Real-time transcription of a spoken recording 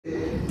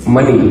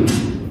money.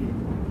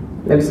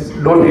 Let's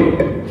donate.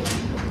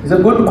 It's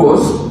a good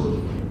cause.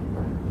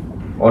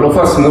 All of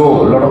us know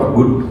a lot of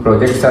good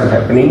projects are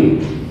happening.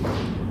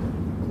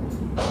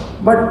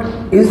 But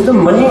is the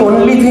money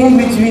only thing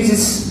which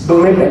is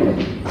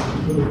donated?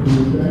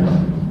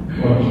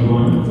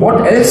 What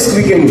else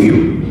we can give?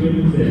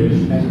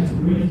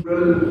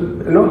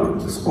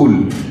 School.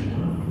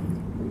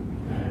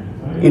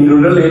 In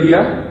rural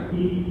area,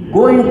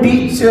 go and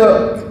teach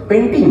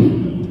painting.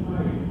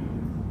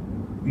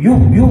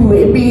 You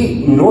may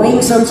be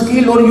knowing some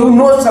skill, or you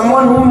know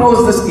someone who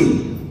knows the skill.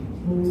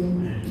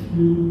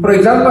 For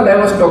example, I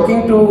was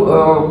talking to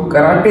a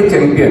karate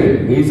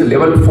champion. He is a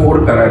level 4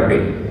 karate.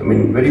 I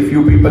mean, very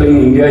few people in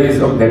India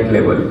is of that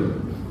level.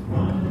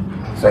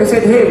 So I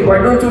said, hey, why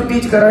don't you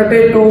teach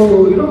karate to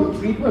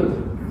people?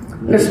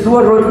 Let's do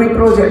a Rotary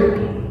project.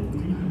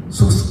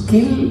 So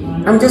skill,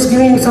 I'm just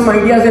giving some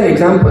ideas and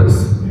examples.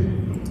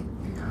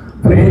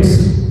 Friends,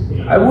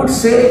 I would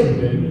say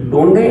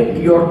donate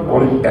your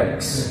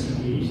contacts.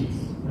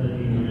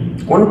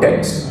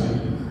 Contacts.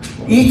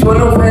 Each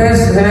one of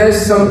us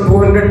has some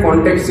 200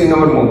 contacts in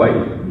our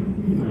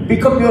mobile.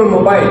 Pick up your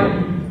mobile.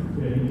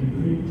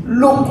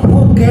 Look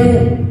who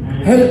can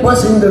help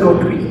us in the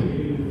Rotary.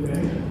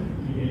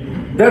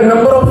 There are a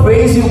number of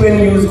ways you can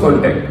use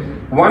contact.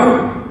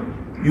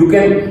 One, you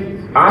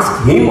can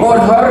ask him or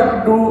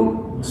her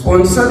to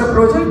sponsor a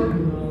project.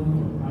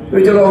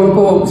 चलो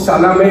हमको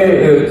साला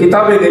में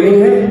किताबें देनी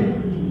है.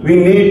 We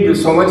need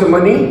so much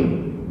money.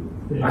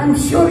 I'm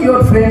sure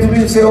your friends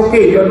will say,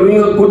 okay, you are doing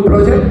a good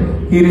project.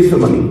 Here is the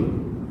money.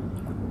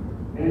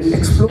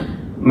 Explore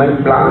my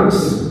plans,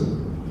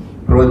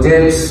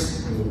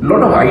 projects,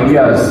 lot of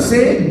ideas. से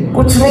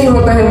कुछ नहीं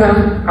होता है मैम.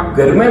 आप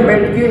घर में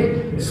बैठ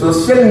के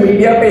सोशल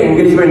मीडिया पे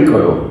एंगेजमेंट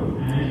करो.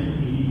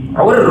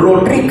 Our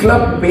Rotary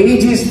Club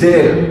page is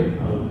there.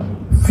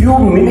 Few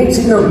minutes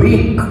in a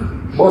week.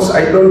 Boss,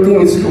 I don't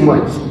think it's too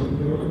much.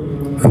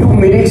 Few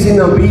minutes in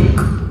a week.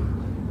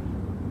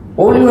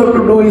 All you have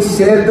to do is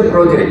share the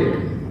project.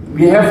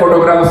 We have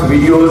photographs,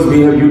 videos,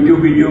 we have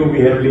YouTube video,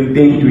 we have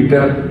LinkedIn,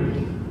 Twitter.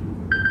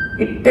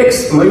 It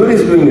takes, Mayur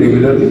is doing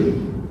regularly.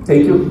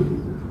 Thank you.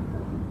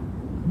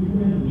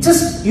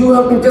 You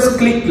have to just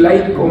click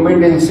like,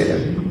 comment and share.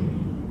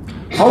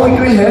 How it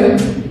will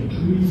help?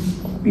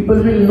 People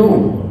will know.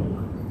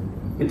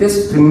 It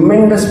has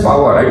tremendous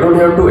power. I don't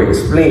have to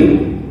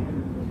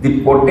explain.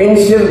 The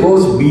potential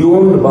goes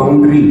beyond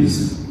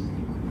boundaries.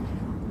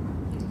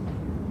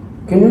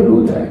 Can you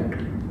do that?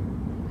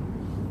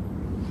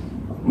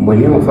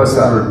 Many of us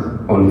are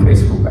on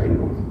Facebook, I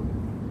know.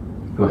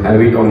 You have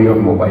it on your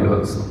mobile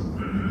also.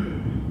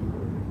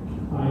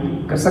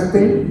 कर सकते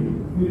हैं?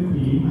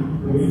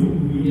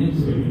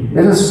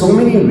 There are so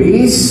many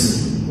ways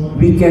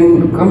we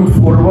can come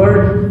forward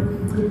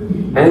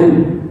and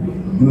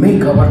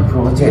make our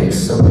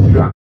projects, our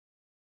plans.